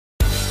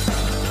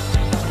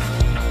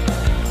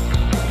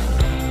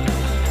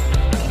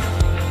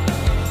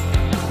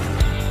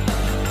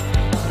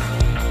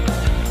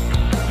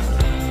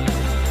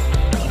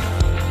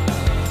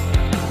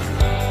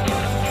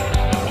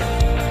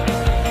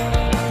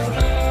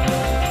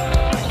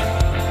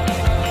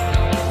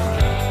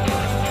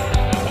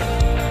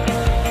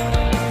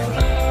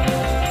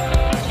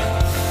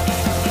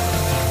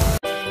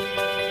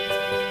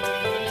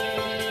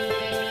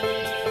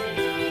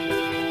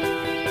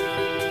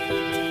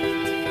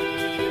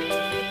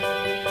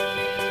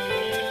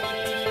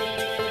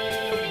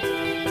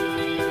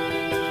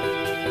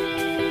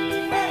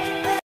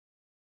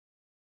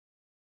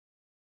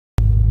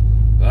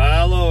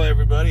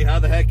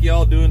the heck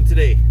y'all doing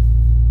today?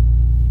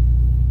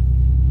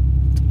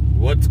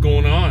 What's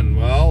going on?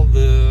 Well,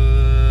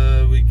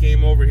 we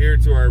came over here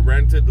to our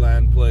rented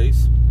land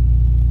place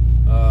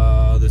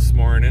this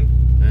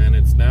morning, and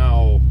it's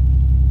now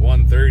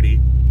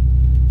 1:30.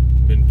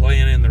 Been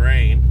playing in the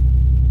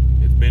rain.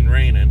 It's been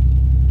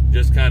raining.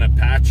 Just kind of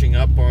patching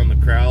up on the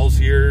corrals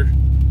here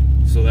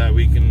so that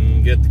we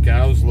can get the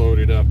cows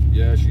loaded up.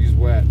 Yeah, she's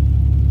wet.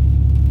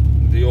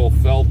 The old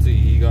Felty,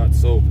 he got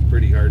soaked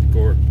pretty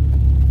hardcore.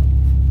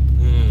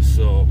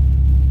 So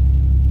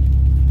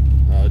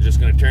just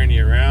gonna turn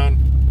you around,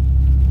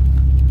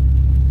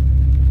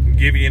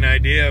 give you an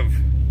idea of,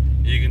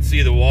 you can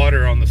see the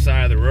water on the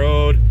side of the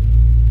road,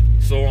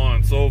 so on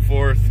and so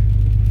forth.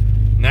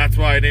 And that's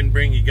why I didn't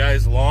bring you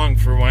guys along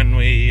for when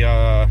we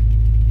were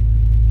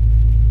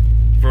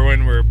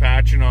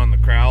patching on the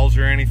corrals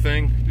or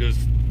anything, because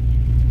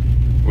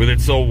with it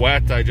so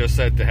wet, I just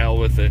said to hell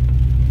with it.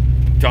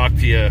 Talk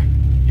to you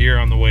here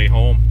on the way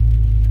home.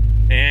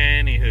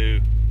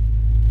 Anywho,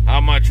 how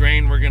much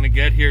rain we're gonna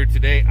get here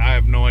today, I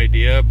have no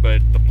idea,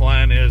 but the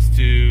plan is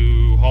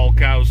to haul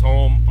cows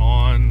home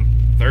on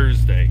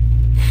Thursday.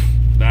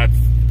 That's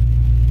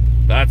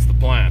the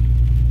plan.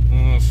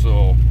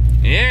 So,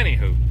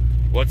 anywho,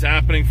 what's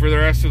happening for the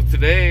rest of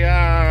today?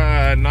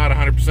 Not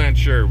 100%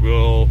 sure.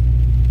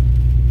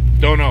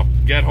 Don't know.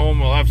 Get home,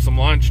 we'll have some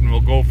lunch, and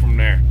we'll go from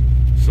there.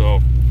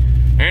 So,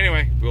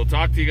 anyway, we'll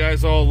talk to you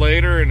guys all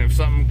later, and if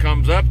something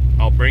comes up,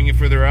 I'll bring you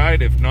for the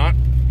ride. If not,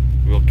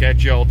 we'll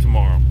catch you all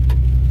tomorrow.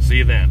 See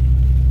you then.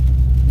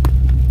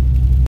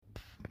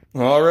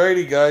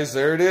 Alrighty guys,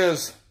 there it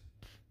is.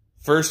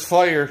 First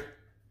fire.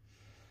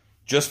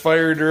 Just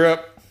fired her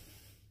up.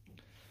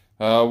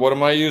 What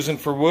am I using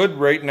for wood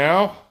right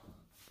now?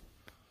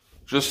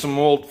 Just some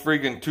old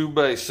friggin'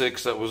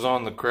 2x6 that was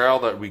on the corral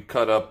that we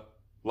cut up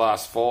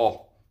last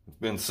fall. It's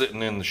been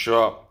sitting in the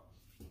shop.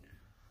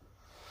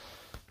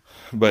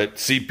 But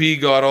CP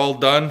got all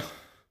done.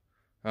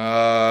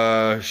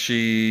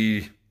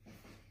 She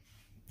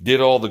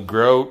did all the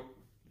grout.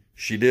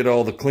 She did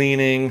all the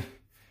cleaning.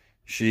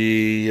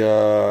 She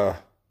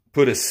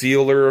put a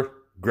sealer,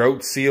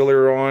 grout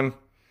sealer on.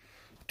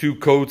 2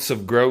 coats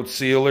of grout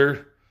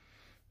sealer.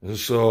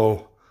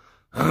 So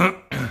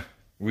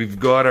we've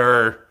got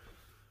our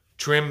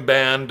trim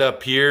band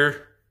up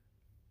here.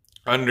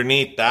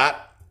 Underneath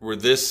that, where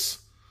this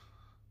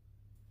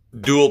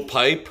dual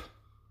pipe,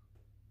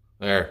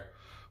 there,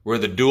 where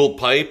the dual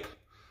pipe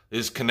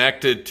is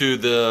connected to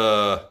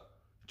the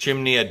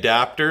chimney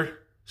adapter,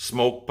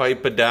 smoke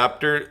pipe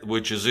adapter,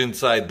 which is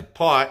inside the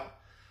pot.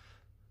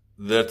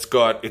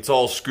 It's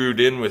all screwed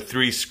in with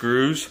 3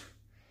 screws.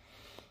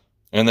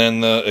 And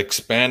then the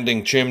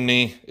expanding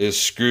chimney is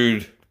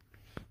screwed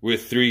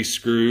with 3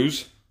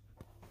 screws.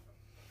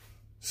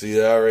 See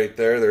that right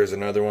there? There's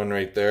another one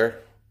right there.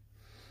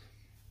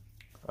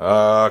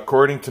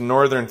 According to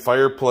Northern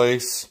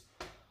Fireplace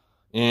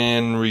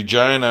in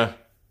Regina,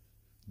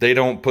 they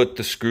don't put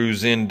the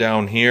screws in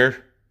down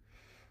here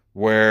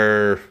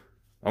where,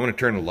 I'm going to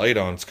turn the light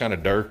on, it's kind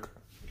of dark,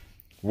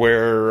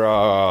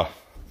 where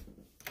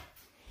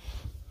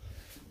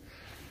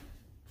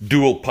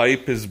dual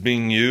pipe is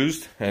being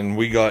used, and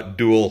we got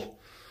dual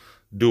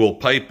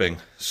piping,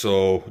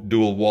 so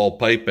dual wall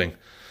piping.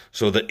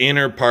 So the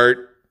inner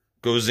part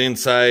goes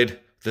inside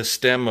the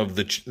stem of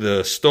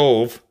the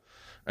stove,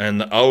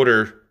 and the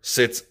outer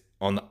sits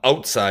on the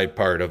outside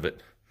part of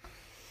it.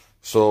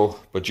 So,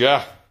 but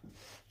yeah,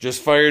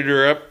 just fired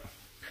her up,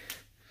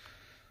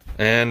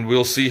 and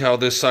we'll see how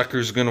this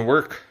sucker's gonna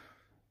work.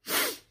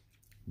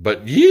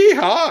 But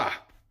yeehaw!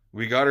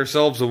 We got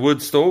ourselves a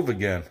wood stove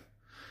again.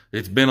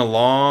 It's been a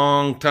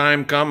long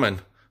time coming.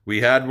 We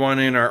had one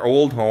in our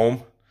old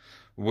home,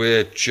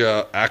 which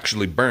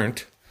actually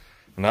burnt.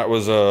 And that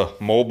was a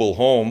mobile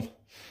home,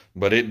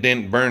 but it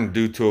didn't burn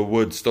due to a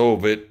wood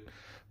stove. It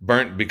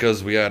burnt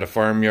because we had a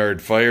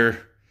farmyard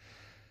fire,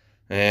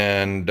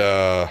 and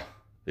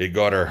it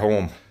got our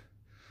home.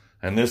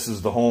 And this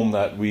is the home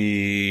that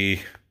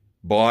we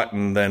bought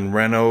and then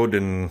renoed,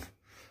 and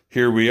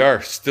here we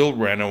are, still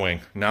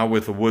renoing, now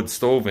with a wood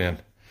stove in.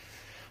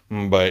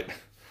 But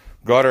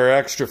got our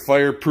extra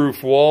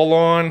fireproof wall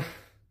on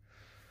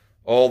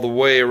all the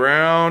way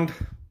around.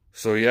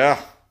 So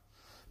yeah,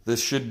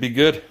 this should be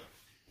good.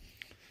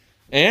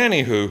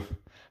 Anywho,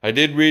 I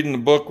did read in the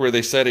book where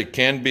they said it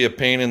can be a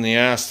pain in the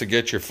ass to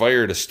get your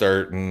fire to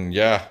start. And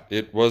yeah,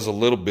 it was a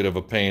little bit of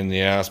a pain in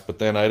the ass, but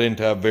then I didn't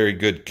have very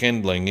good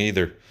kindling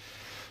either.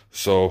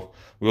 So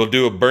we'll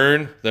do a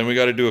burn, then we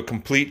got to do a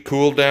complete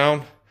cool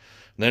down.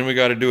 Then we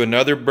got to do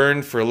another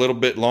burn for a little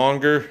bit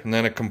longer, and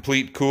then a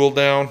complete cool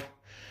down.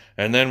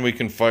 And then we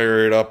can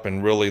fire it up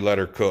and really let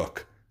her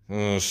cook.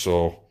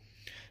 So,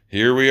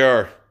 here we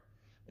are.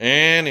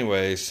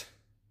 Anyways,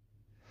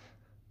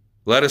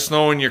 let us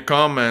know in your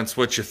comments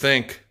what you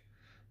think.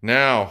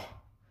 Now,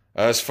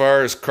 as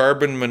far as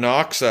carbon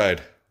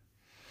monoxide,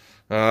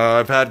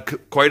 I've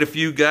had quite a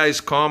few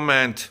guys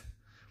comment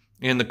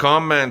in the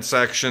comment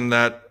section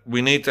that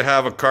we need to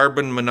have a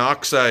carbon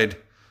monoxide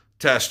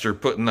tester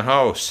put in the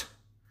house.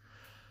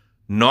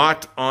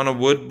 Not on a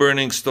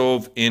wood-burning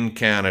stove in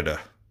Canada.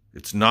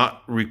 It's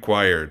not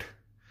required.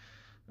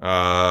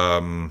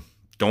 Don't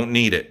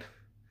need it.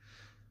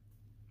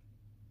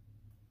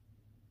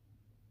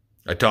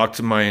 I talked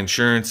to my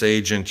insurance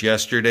agent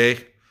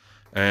yesterday,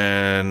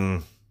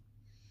 and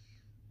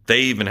they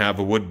even have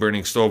a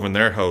wood-burning stove in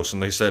their house,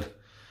 and they said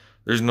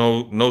there's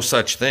no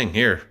such thing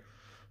here.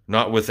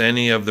 Not with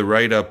any of the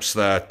write-ups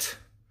that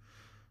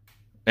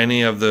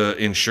any of the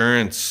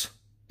insurance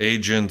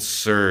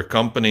agents or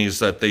companies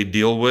that they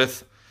deal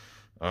with.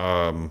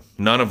 None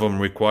of them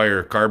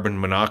require carbon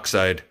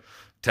monoxide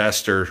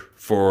tester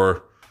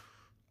for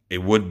a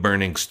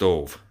wood-burning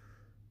stove.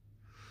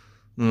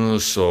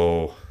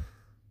 So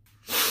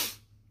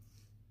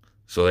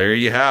there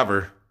you have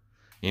her.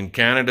 In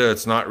Canada,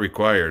 it's not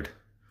required.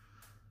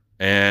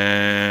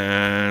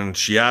 And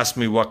she asked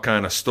me what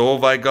kind of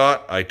stove I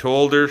got. I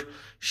told her.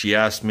 She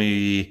asked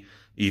me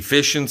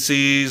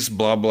efficiencies,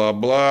 blah, blah,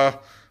 blah.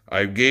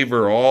 I gave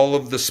her all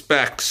of the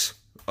specs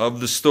of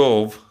the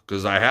stove,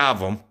 because I have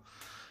them.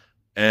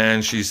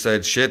 And she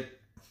said, shit,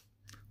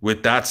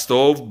 with that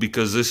stove,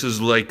 because this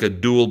is like a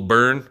dual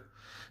burn,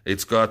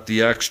 it's got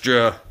the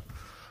extra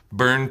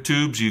burn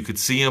tubes. You could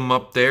see them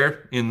up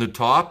there in the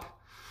top.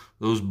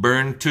 Those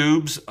burn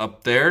tubes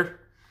up there.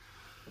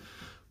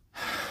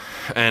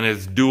 And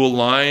it's dual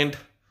lined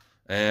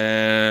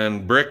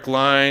and brick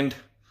lined.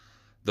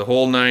 The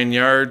whole 9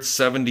 yards,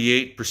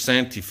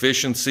 78%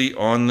 efficiency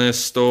on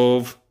this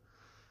stove.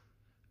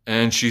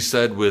 And she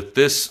said with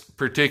this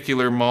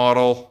particular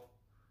model,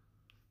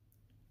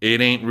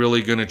 it ain't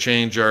really going to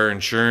change our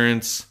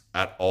insurance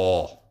at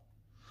all.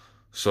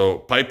 So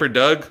Piper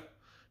Doug,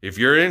 if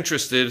you're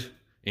interested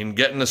in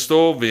getting a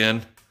stove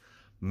in,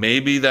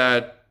 maybe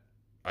that,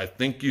 I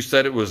think you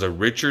said it was a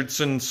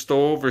Richardson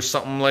stove or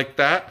something like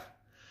that.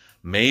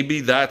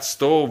 Maybe that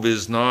stove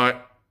is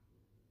not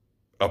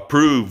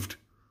approved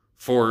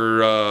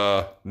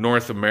for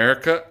North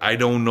America. I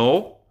don't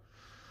know.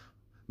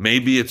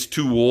 Maybe it's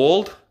too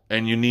old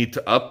and you need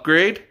to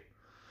upgrade.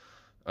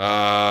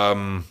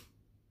 Because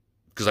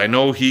I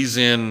know he's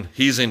in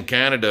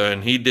Canada,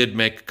 and he did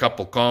make a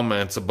couple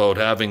comments about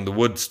having the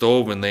wood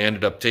stove, and they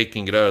ended up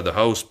taking it out of the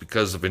house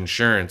because of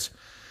insurance.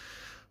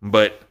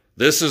 But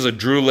this is a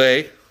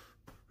Drolet,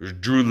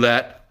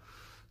 Drolet,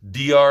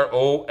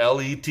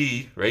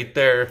 D-R-O-L-E-T, right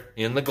there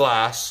in the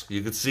glass.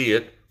 You can see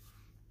it.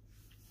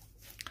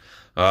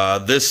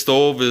 This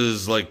stove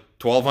is like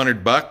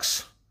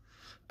 $1,200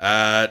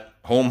 at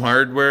Home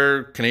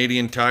Hardware,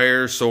 Canadian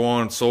Tire, so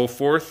on and so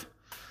forth.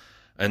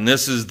 And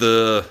this is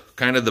the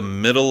kind of the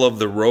middle of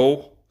the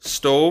row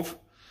stove.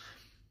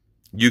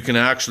 You can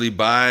actually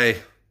buy,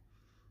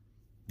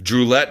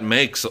 Drolet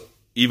makes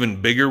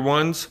even bigger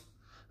ones.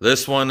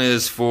 This one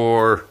is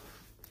for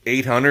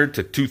 800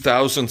 to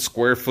 2,000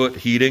 square foot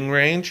heating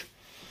range.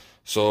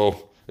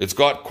 So it's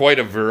got quite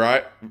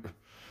a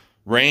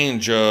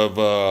range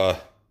of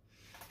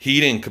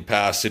heating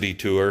capacity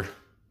to her.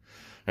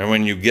 And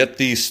when you get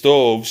these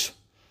stoves,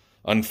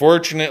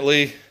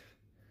 unfortunately,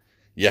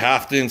 you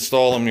have to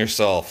install them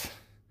yourself,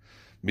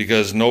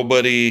 because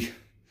nobody,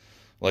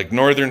 like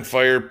Northern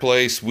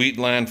Fireplace,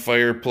 Wheatland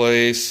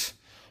Fireplace,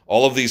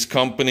 all of these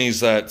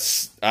companies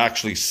that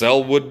actually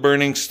sell wood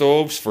burning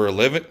stoves for a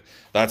living,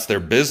 that's their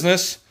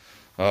business.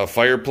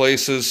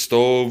 Fireplaces,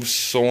 stoves,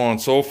 so on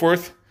and so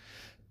forth.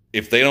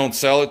 If they don't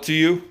sell it to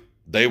you,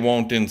 they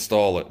won't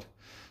install it.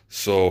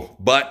 So,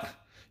 but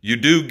you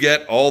do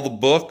get all the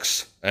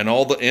books and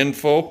all the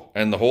info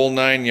and the whole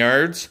 9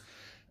 yards.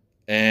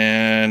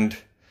 And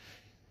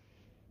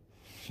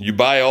you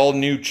buy all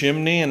new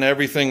chimney and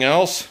everything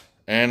else.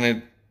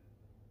 And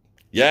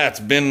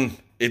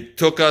it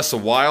took us a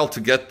while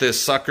to get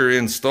this sucker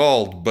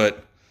installed,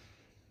 but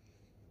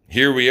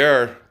here we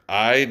are.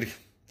 I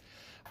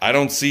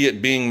don't see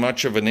it being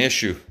much of an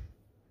issue.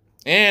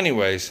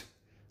 Anyways,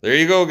 there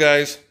you go,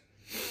 guys.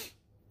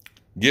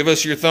 Give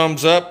us your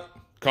thumbs up,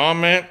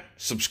 comment,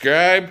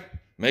 subscribe.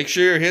 Make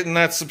sure you're hitting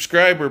that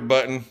subscriber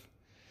button.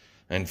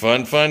 And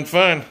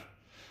fun.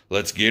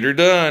 Let's get her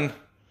done.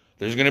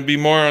 There's going to be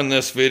more on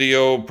this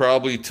video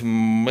probably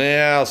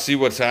tomorrow. I'll see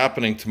what's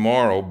happening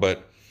tomorrow.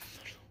 But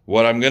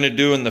what I'm going to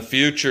do in the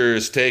future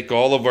is take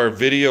all of our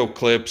video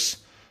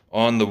clips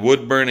on the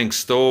wood burning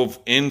stove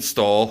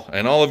install.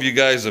 And all of you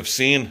guys have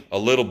seen a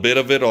little bit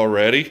of it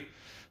already.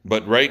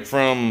 But right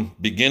from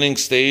beginning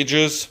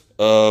stages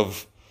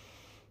of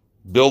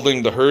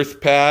building the hearth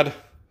pad,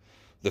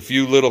 the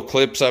few little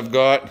clips I've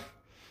got,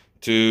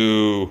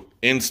 to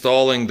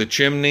installing the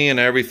chimney and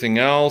everything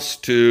else,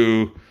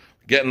 to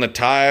getting the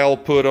tile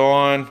put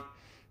on,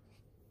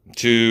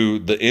 to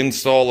the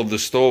install of the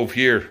stove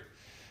here.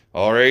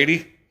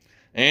 Alrighty?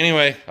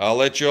 Anyway, I'll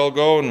let you all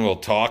go and we'll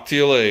talk to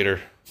you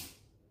later.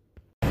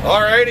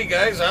 Alrighty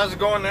guys, how's it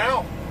going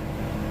now?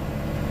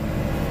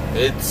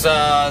 It's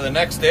the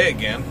next day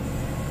again.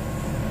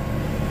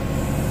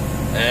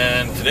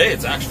 And today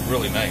it's actually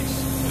really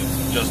nice.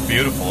 It's just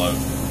beautiful out.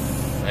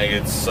 Like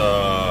it's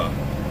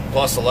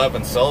plus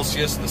 11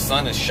 Celsius. The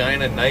sun is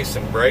shining nice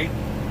and bright.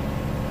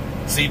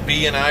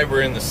 CP and I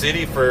were in the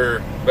city for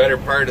a better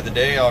part of the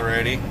day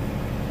already.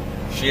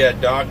 She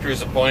had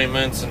doctor's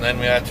appointments, and then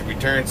we had to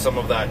return some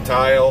of that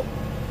tile,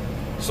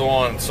 so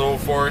on and so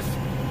forth.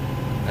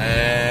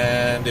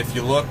 And if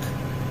you look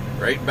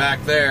right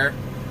back there,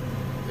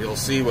 you'll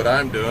see what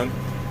I'm doing.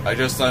 I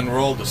just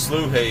unrolled the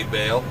slough hay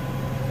bale,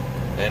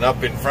 and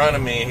up in front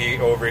of me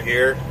over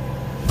here,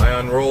 I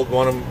unrolled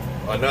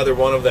another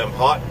one of them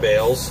hot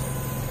bales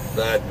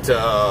that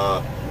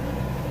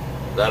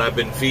that I've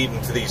been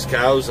feeding to these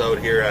cows out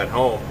here at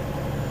home.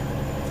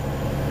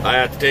 I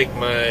had to take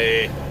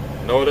my,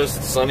 notice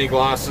the sunny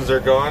glasses are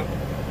gone.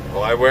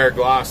 Well, I wear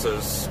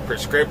glasses,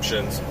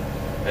 prescriptions,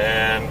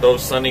 and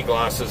those sunny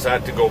glasses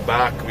had to go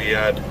back. We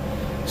had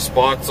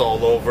spots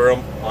all over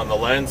them on the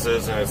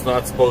lenses, and it's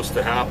not supposed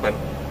to happen.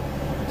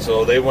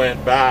 So they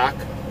went back,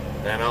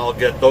 and I'll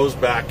get those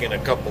back in a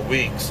couple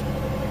weeks.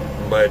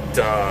 But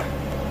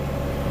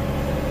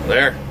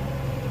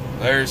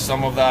there's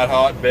some of that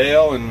hot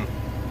bale, and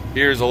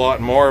here's a lot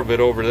more of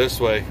it over this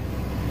way.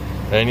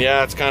 And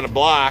yeah, it's kind of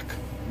black,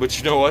 but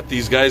you know what?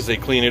 These guys, they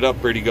clean it up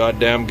pretty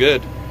goddamn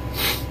good.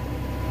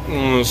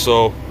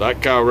 So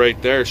that cow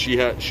right there,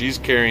 she's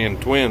carrying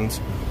twins.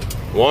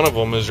 One of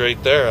them is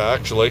right there,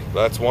 actually.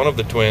 That's one of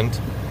the twins.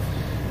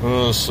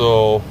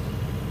 So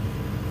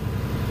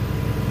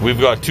we've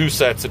got 2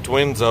 sets of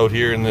twins out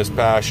here in this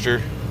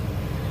pasture.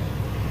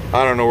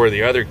 I don't know where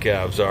the other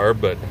calves are,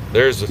 but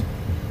there's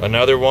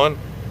another one,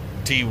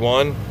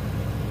 T1,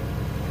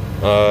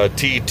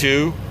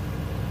 T2,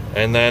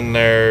 and then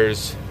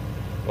there's,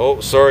 oh,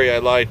 sorry, I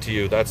lied to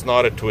you. That's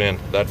not a twin.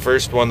 That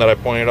first one that I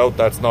pointed out,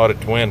 that's not a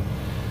twin.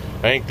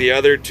 I think the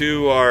other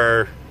 2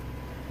 are,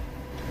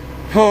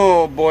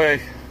 oh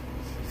boy,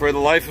 for the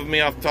life of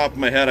me off the top of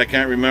my head, I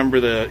can't remember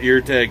the ear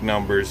tag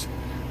numbers.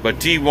 But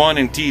T1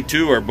 and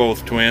T2 are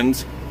both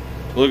twins.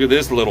 Look at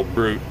this little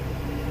brute.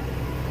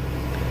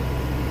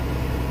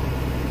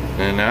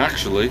 And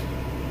actually,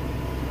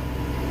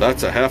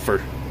 that's a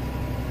heifer.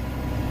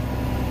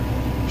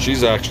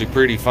 She's actually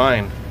pretty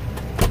fine.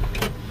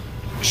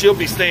 She'll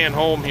be staying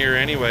home here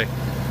anyway.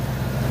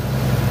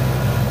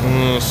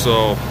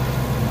 So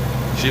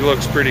she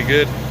looks pretty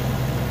good.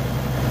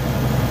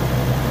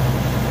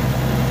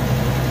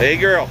 Hey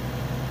girl.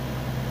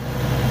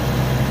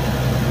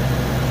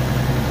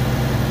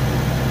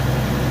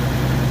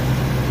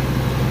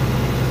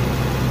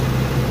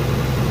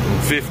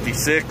 And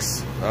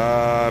 56,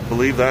 I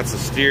believe that's a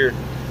steer.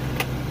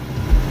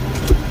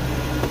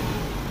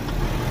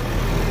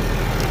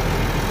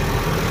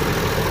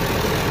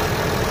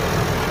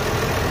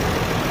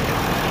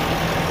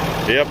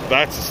 Yep,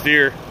 that's a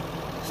steer.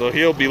 So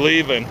he'll be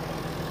leaving.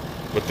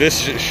 But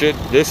this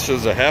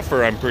is a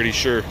heifer, I'm pretty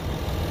sure.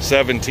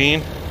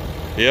 17.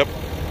 Yep.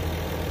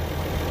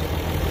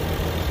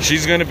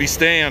 She's gonna be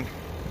staying.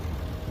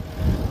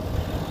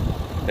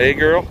 Hey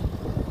girl.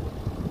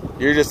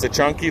 You're just a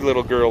chunky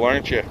little girl,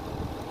 aren't you?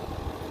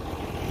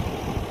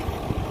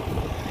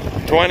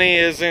 20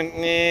 isn't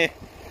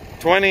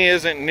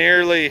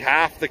nearly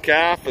half the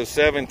calf as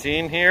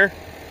 17 here,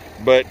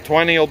 but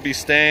 20 will be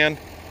staying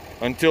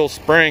until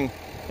spring,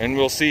 and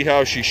we'll see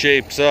how she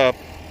shapes up.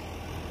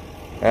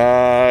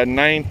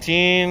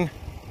 19,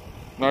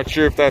 not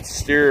sure if that's a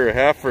steer or a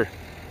heifer.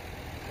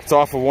 It's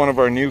off of one of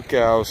our new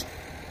cows.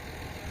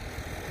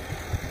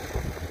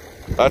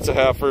 That's a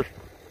heifer.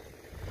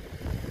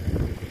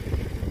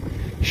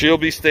 She'll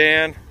be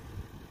staying.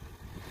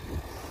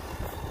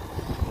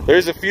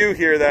 There's a few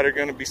here that are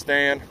going to be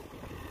staying.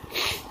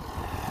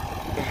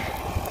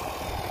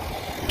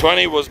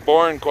 20 was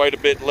born quite a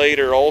bit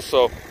later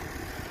also.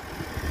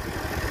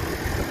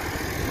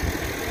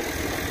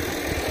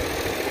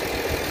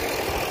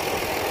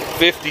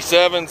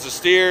 '57's a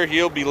steer,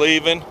 he'll be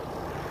leaving.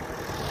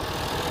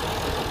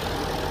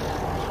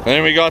 And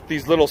then we got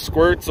these little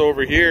squirts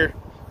over here.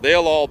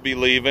 They'll all be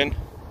leaving.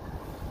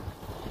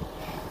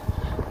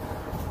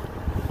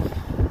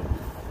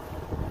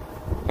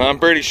 I'm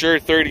pretty sure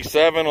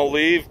 37 will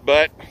leave,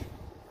 but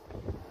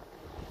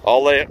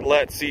I'll let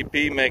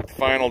CP make the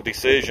final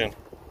decision.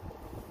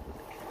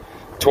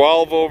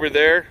 12 over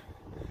there,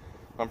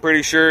 I'm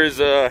pretty sure is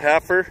a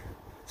heifer.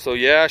 So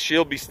yeah,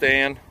 she'll be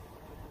staying.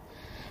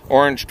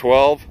 Orange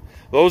 12.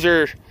 Those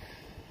are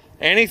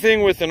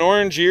anything with an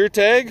orange ear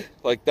tag,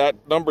 like that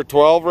number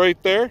 12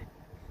 right there.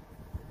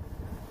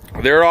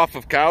 They're off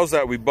of cows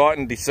that we bought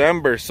in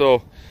December,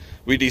 so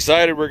we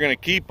decided we're going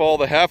to keep all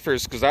the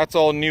heifers because that's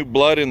all new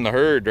blood in the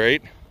herd,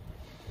 right?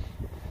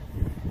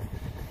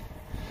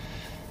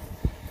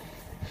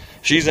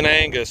 She's an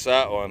Angus,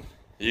 that one.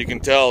 You can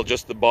tell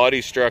just the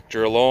body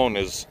structure alone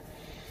is,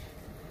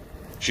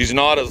 she's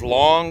not as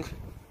long.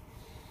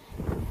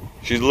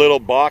 She's a little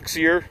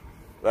boxier.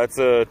 That's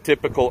a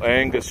typical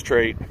Angus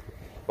trait.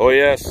 Oh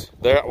yes,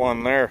 that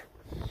one there.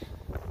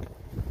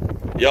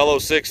 Yellow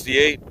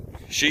 68,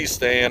 she's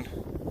staying.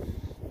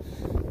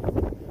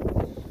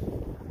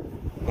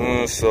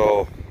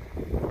 So,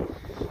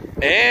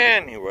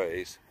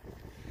 anyways.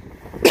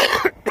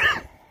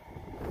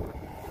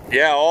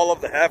 Yeah, all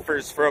of the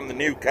heifers from the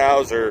new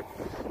cows are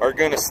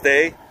gonna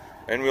stay,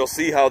 and we'll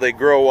see how they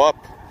grow up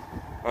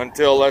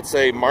until, let's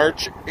say,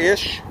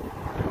 March-ish.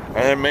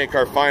 and then make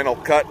our final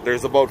cut.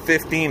 There's about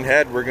 15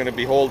 head we're going to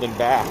be holding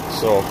back.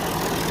 So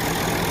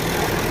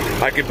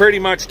I can pretty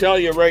much tell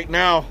you right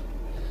now,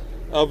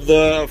 of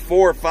the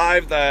 4 or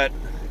 5 that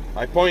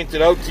I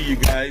pointed out to you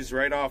guys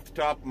right off the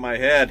top of my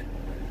head,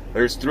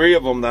 there's 3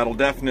 of them that'll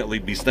definitely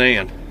be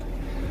staying.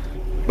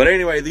 But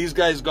anyway, these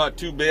guys got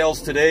 2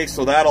 bales today,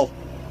 so that'll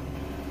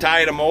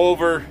tide them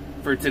over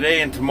for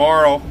today and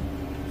tomorrow.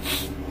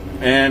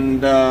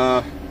 And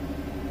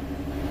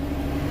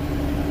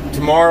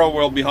tomorrow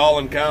we'll be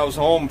hauling cows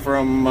home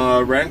from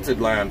rented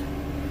land.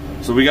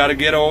 So we got to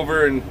get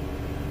over and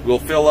we'll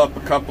fill up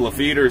a couple of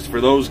feeders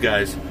for those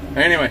guys.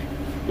 Anyway,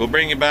 we'll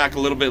bring you back a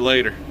little bit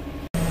later.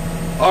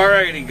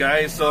 Alrighty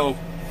guys, so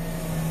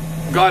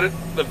got it,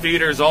 the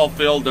feeders all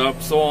filled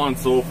up, so on and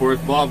so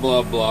forth, blah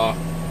blah blah.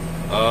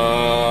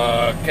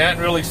 Can't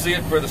really see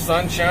it for the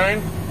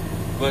sunshine,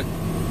 but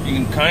you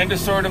can kind of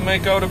sort of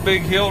make out a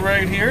big hill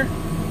right here.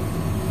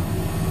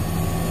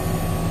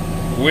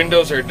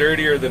 Windows are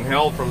dirtier than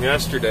hell from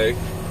yesterday,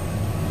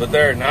 but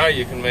there, now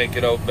you can make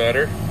it out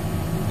better.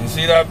 You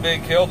see that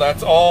big hill?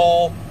 That's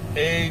all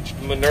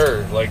aged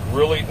manure, like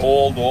really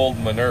old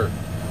manure.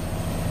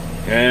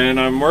 And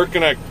I'm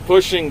working at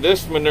pushing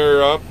this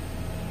manure up.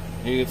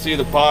 You can see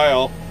the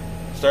pile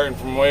starting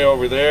from way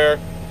over there,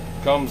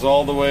 comes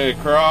all the way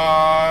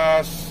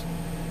across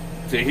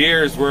to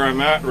here is where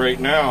I'm at right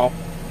now.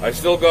 I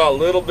still got a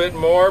little bit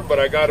more, but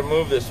I got to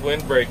move this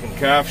windbreak and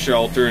calf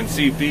shelter, and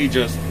CP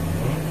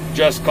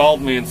just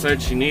called me and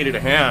said she needed a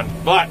hand.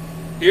 But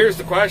here's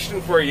the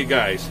question for you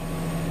guys.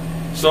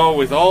 So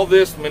with all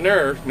this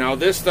manure, now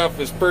this stuff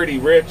is pretty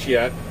rich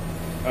yet.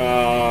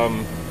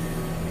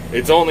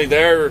 It's only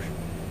there,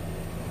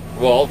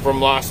 well, from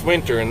last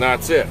winter, and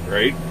that's it,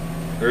 right?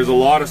 There's a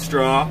lot of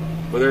straw,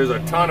 but there's a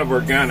ton of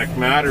organic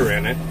matter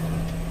in it.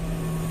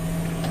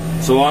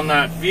 So on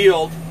that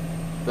field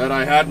that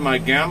I had my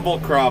gamble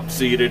crop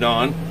seeded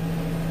on,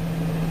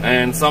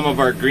 and some of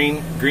our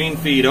green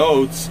feed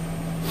oats,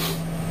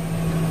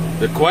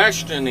 the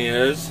question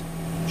is,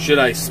 should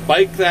I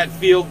spike that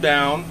field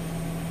down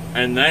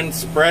and then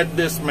spread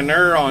this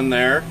manure on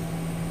there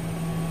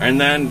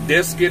and then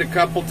disc it a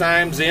couple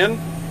times in?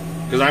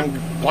 Because I'm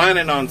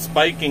planning on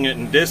spiking it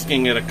and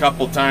disking it a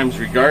couple times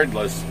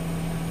regardless.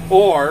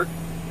 Or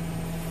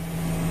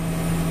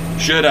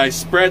should I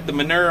spread the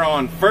manure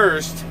on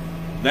first,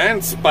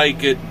 then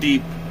spike it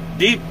deep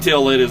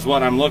till it is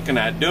what I'm looking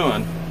at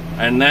doing,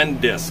 and then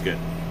disc it?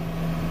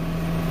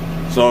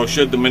 So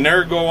should the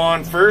manure go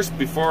on first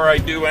before I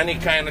do any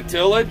kind of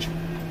tillage?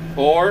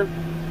 Or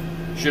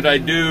should I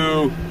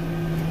do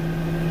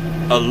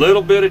a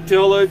little bit of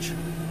tillage,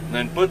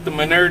 then put the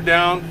manure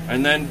down,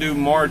 and then do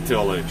more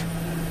tillage?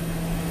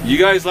 You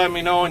guys let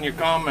me know in your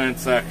comment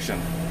section.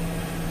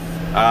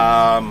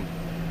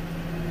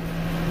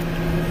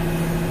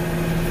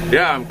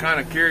 Yeah, I'm kind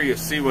of curious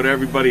to see what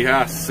everybody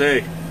has to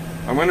say.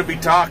 I'm going to be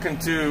talking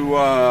to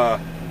a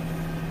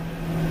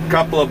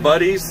couple of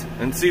buddies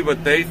and see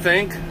what they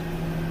think.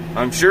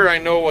 I'm sure I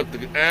know what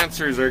the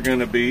answers are going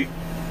to be.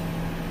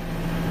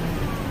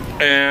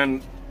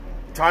 And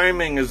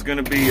timing is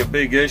going to be a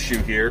big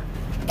issue here.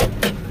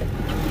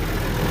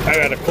 I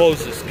got to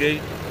close this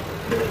gate.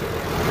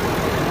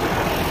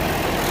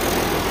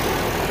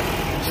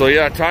 So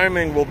yeah,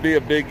 timing will be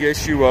a big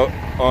issue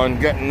on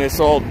getting this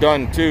all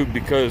done too,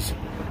 because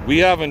we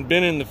haven't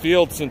been in the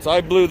field since I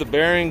blew the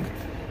bearing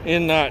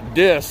in that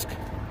disc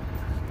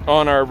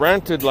on our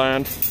rented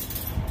land.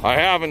 I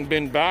haven't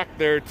been back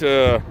there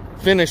to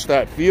finish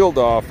that field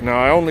off. Now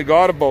I only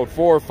got about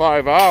 4 or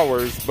 5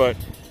 hours, but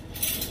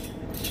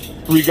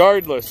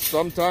regardless,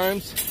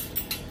 sometimes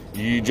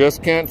you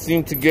just can't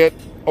seem to get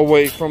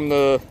away from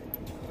the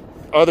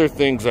other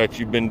things that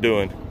you've been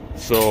doing.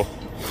 So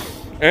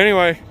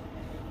anyway,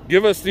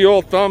 give us the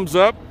old thumbs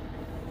up.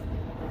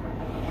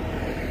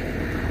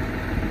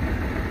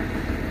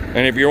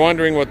 And if you're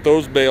wondering what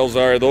those bales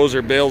are, those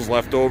are bales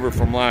left over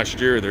from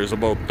last year. There's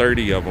about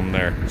 30 of them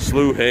there.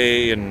 Slew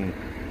hay and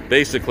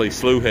basically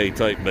slew hay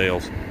type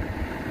bales.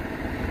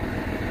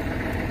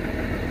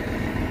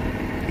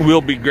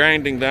 We'll be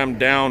grinding them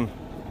down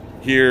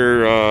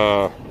here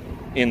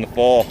in the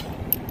fall.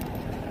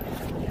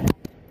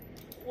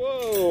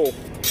 Whoa!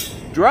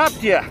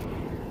 Dropped ya!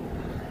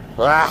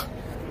 Ah!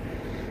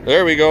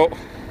 There we go.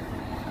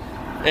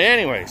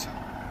 Anyways,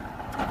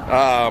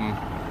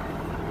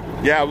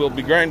 yeah, we'll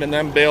be grinding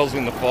them bales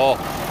in the fall.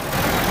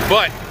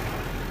 But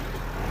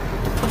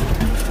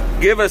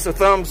give us a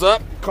thumbs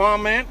up,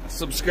 comment,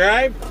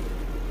 subscribe,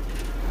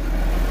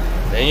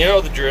 and you know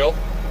the drill.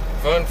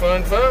 Fun,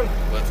 fun, fun.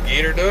 Let's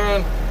get her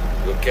done.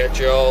 We'll catch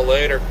you all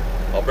later.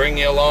 I'll bring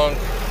you along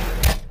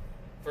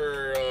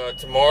for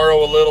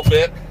tomorrow a little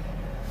bit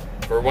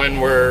for when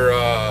we're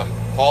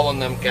hauling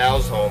them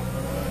cows home.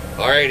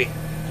 Alrighty,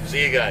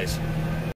 see you guys.